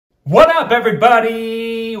What up,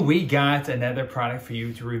 everybody? We got another product for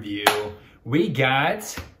you to review. We got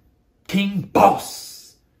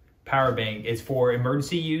Kingboss Power Bank. It's for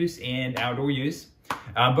emergency use and outdoor use.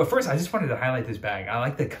 But first, I just wanted to highlight this bag. I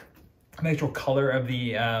like the natural color of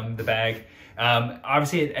the bag.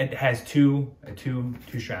 Obviously, it has two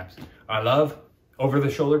straps. I love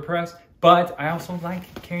over-the-shoulder press, but I also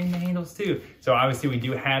like carrying the handles too. So obviously, we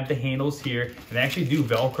do have the handles here, and they actually do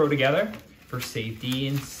Velcro together for safety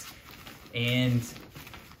and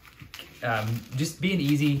just being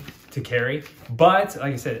easy to carry. But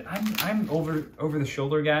like I said, I'm over the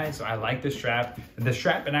shoulder guy, so I like the strap. The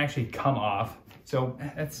strap can actually come off, so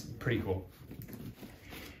that's pretty cool.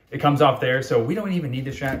 It comes off there, so we don't even need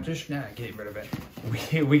the strap. Just get rid of it.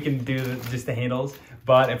 We can do just the handles,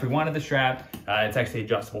 but if we wanted the strap, it's actually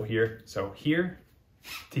adjustable here. So here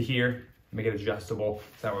to here, make it adjustable,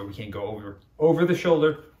 so that way we can't go over the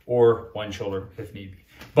shoulder or one shoulder if need be.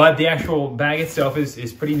 But the actual bag itself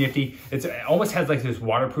is pretty nifty. It almost has like this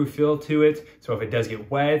waterproof feel to it. So if it does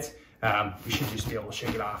get wet, we should just be able to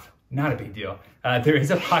shake it off. Not a big deal. There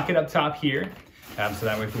is a pocket up top here. So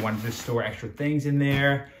that way if we wanted to store extra things in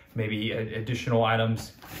there, maybe additional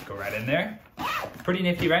items, go right in there. Pretty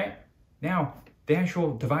nifty, right? Now, the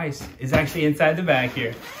actual device is actually inside the bag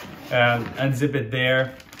here. Unzip it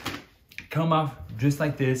there. Come off just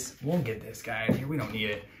like this. We'll get this guy in here. We don't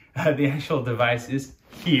need it. The actual device is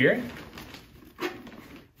here.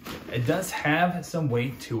 It does have some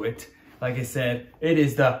weight to it. Like I said, it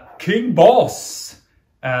is the Kingboss.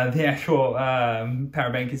 The actual power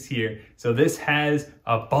bank is here. So this has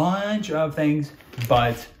a bunch of things,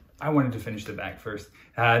 but I wanted to finish the bag first.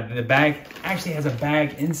 The bag actually has a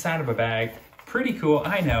bag inside of a bag. Pretty cool,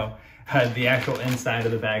 I know. The actual inside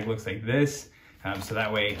of the bag looks like this. So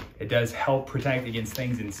that way it does help protect against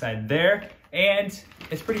things inside there. And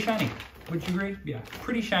it's pretty shiny. Would you agree? Yeah,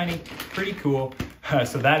 pretty shiny, pretty cool.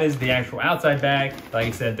 So that is the actual outside bag. Like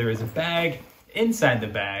I said, there is a bag inside the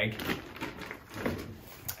bag.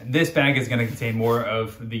 This bag is gonna contain more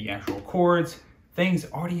of the actual cords, things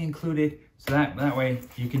already included. So that way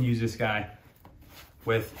you can use this guy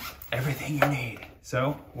with everything you need.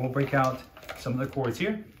 So we'll break out some of the cords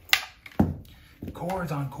here.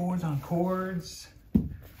 Cords on cords on cords.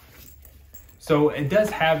 So it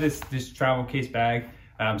does have this travel case bag.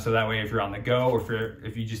 So that way if you're on the go or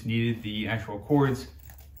if you just needed the actual cords,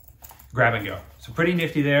 grab and go. So pretty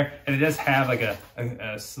nifty there. And it does have like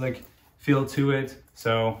a slick feel to it.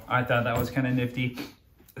 So I thought that was kind of nifty.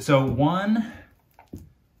 So 1,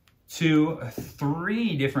 2,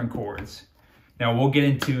 3 different cords. Now we'll get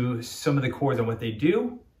into some of the cords and what they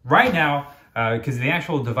do right now, because the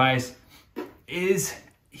actual device is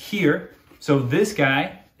here. So this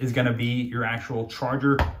guy is gonna be your actual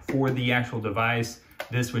charger for the actual device.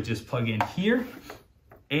 This would just plug in here.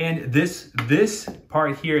 And this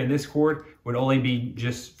part here and this cord would only be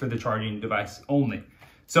just for the charging device only.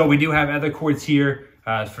 So we do have other cords here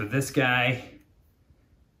for this guy.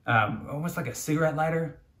 Almost like a cigarette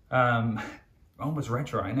lighter. Almost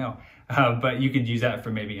retro, I know. But you could use that for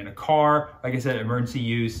maybe in a car, like I said, emergency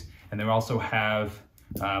use. And then we also have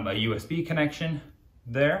a USB connection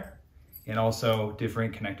there, and also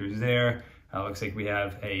different connectors there. Looks like we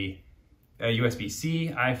have a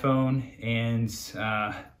USB-C iPhone and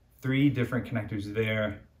 3 different connectors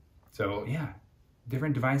there. So yeah,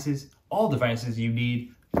 different devices, all devices you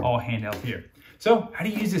need, all handheld here. So how do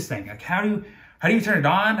you use this thing? Like how do you turn it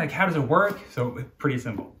on? Like how does it work? So pretty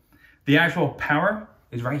simple. The actual power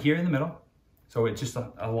is right here in the middle. So it's just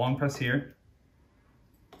a long press here.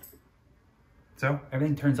 So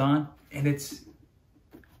everything turns on, and it's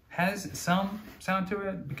has some sound to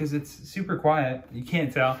it because it's super quiet. You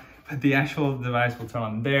can't tell, but the actual device will turn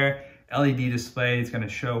on there. LED display is going to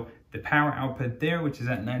show the power output there, which is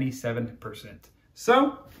at 97%.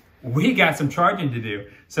 So we got some charging to do.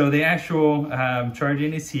 So the actual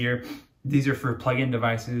charging is here. These are for plug-in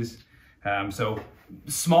devices. So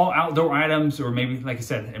small outdoor items, or maybe, like I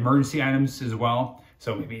said, emergency items as well.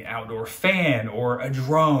 So maybe an outdoor fan or a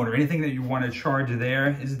drone or anything that you want to charge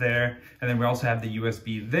there is there. And then we also have the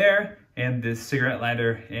USB there and this cigarette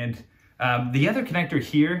lighter. And the other connector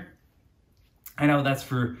here, I know that's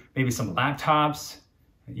for maybe some laptops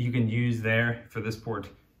you can use there for this port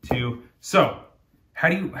too. So how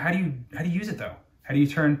do you use it though? How do you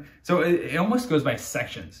turn? So it almost goes by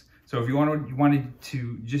sections. So if you wanted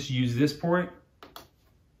to just use this port,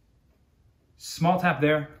 small tap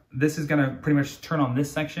there. This is gonna pretty much turn on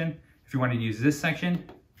this section. If you wanted to use this section,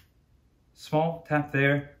 small tap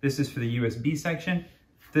there. This is for the USB section.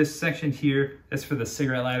 This section here, that's for the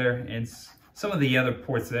cigarette lighter and some of the other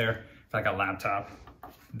ports there, like a laptop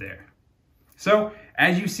there. So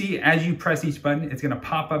as you see, as you press each button, it's gonna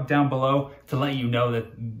pop up down below to let you know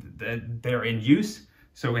that they're in use.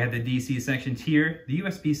 So we have the DC section here, the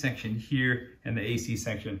USB section here, and the AC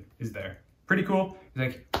section is there. Pretty cool. It's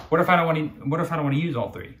like, what if I don't want to use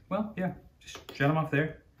all three? Well, yeah, just shut them off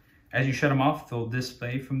there. As you shut them off, they'll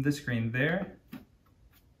display from the screen there.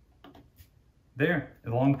 There,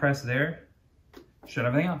 a long press there, shut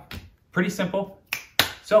everything off. Pretty simple.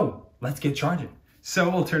 So let's get charging. So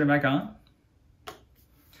we'll turn it back on.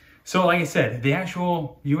 So like I said, the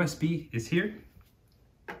actual USB is here.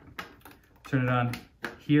 Turn it on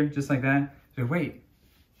here, just like that. So wait,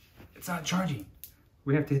 it's not charging.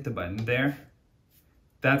 We have to hit the button there.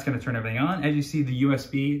 That's gonna turn everything on. As you see, the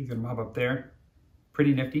USB is gonna pop up there.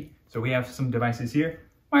 Pretty nifty. So we have some devices here.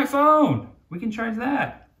 My phone, we can charge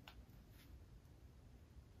that.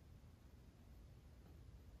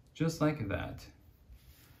 Just like that.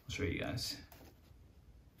 I'll show you guys.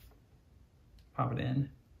 Pop it in.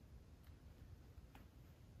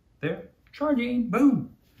 There, charging,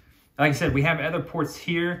 boom. Like I said, we have other ports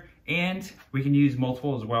here and we can use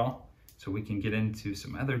multiple as well. So we can get into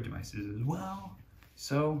some other devices as well.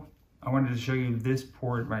 So I wanted to show you this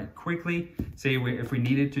port right quickly. Say if we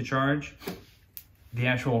needed to charge the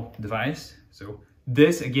actual device. So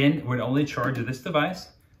this again would only charge this device.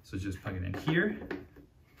 So just plug it in here.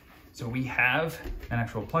 So we have an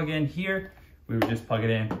actual plug-in here. We would just plug it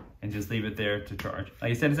in and just leave it there to charge.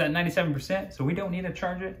 Like I said, it's at 97%, so we don't need to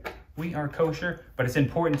charge it. We are kosher, but it's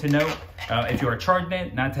important to note if you are charging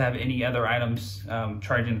it, not to have any other items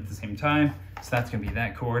charging at the same time. So that's gonna be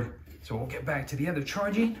that cord. So we'll get back to the other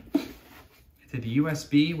charging. To the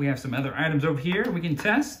USB, we have some other items over here we can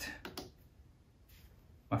test.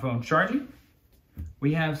 My phone's charging.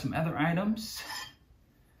 We have some other items.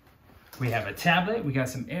 We have a tablet, we got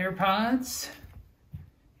some AirPods.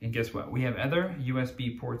 And guess what? We have other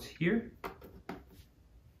USB ports here.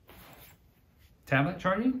 Tablet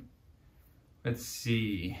charging. Let's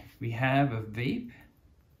see, we have a vape.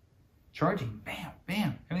 Charging, bam,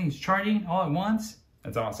 bam. Everything's charging all at once.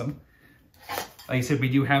 That's awesome. Like I said, we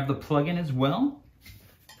do have the plug-in as well.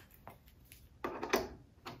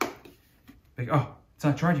 Like, oh, it's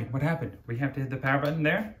not charging. What happened? We have to hit the power button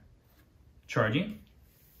there. Charging.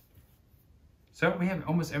 So we have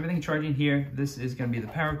almost everything charging here. This is going to be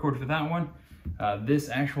the power cord for that one. This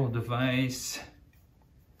actual device,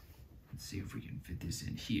 let's see if we can fit this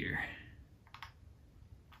in here.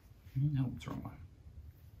 No, it's the wrong one.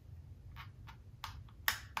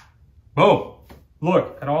 Boom!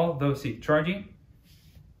 Look at all those, see, charging.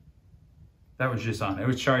 That was just on. It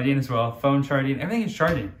was charging as well. Phone charging, everything is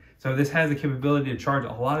charging. So this has the capability to charge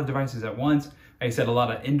a lot of devices at once. Like I said, a lot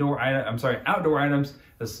of outdoor items,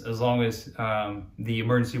 as long as the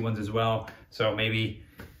emergency ones as well. So maybe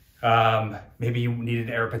you need an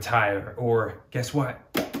air tire, or guess what?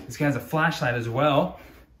 This guy has a flashlight as well.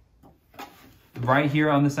 Right here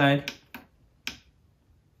on the side.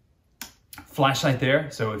 Flashlight there,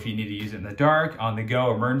 so if you need to use it in the dark, on the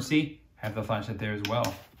go, emergency, have the flashlight there as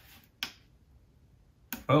well.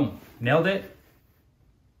 Boom, nailed it.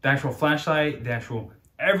 The actual flashlight,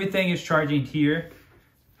 everything is charging here.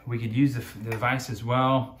 We could use the device as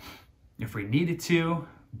well if we needed to,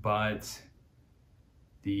 but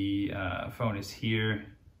the phone is here.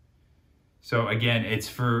 So again, it's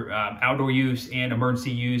for outdoor use and emergency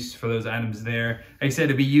use for those items there. Like I said,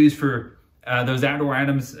 it'd be used for those outdoor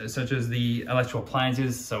items such as the electrical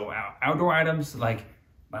appliances. So outdoor items like,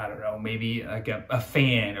 I don't know, maybe like a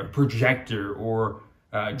fan or projector or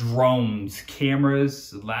drones,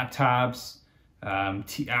 cameras, laptops,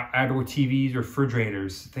 outdoor TVs,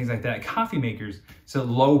 refrigerators, things like that, coffee makers, so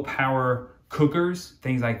low power cookers,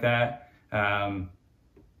 things like that.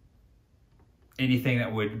 Anything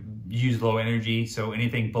that would use low energy, so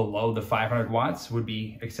anything below the 500 watts would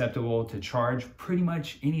be acceptable to charge. Pretty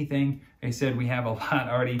much anything. Like I said, we have a lot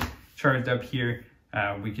already charged up here.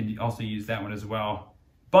 We can also use that one as well.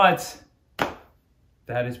 But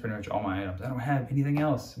that is pretty much all my items. I don't have anything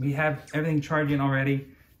else. We have everything charging already.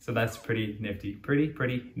 So that's pretty nifty,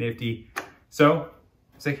 pretty nifty. So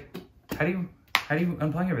it's like, how do you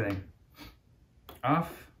unplug everything?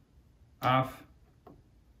 Off, off,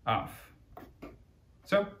 off.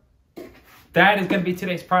 So that is gonna be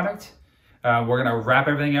today's product. We're gonna wrap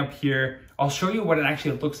everything up here. I'll show you what it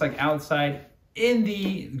actually looks like outside in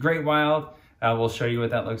the Great Wild. We'll show you what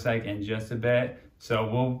that looks like in just a bit.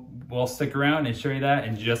 So we'll stick around and show you that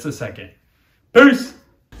in just a second. Peace!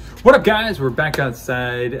 What up guys, we're back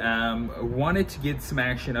outside. Wanted to get some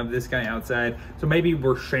action of this guy outside. So maybe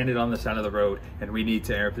we're stranded on the side of the road and we need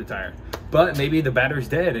to air up the tire. But maybe the battery's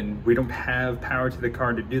dead and we don't have power to the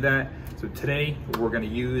car to do that. So today we're gonna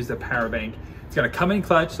use the power bank. It's gonna come in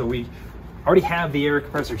clutch, so we already have the air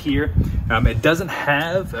compressor here. It doesn't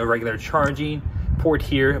have a regular charging port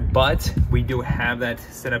here, but we do have that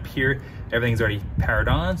set up here. Everything's already powered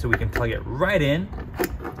on, so we can plug it right in.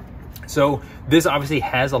 So this obviously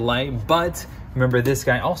has a light, but remember this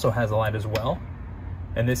guy also has a light as well.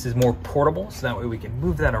 And this is more portable, so that way we can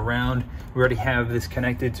move that around. We already have this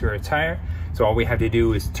connected to our tire. So all we have to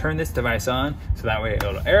do is turn this device on, so that way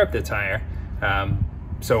it'll air up the tire.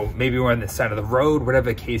 So maybe we're on the side of the road, whatever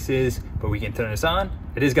the case is, but we can turn this on.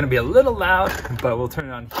 It is gonna be a little loud, but we'll turn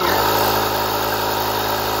it on here.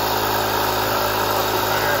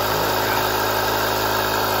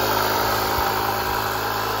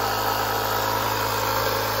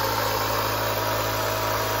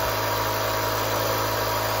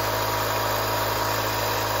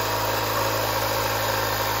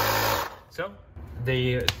 So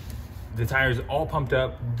the tire's all pumped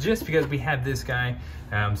up just because we have this guy,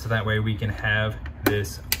 so that way we can have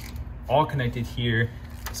this all connected here.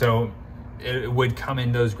 So it would come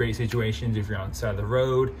in those great situations if you're on the side of the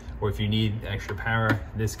road or if you need extra power.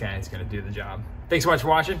 This guy is going to do the job. Thanks so much for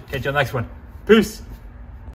watching. Catch you on the next one. Peace.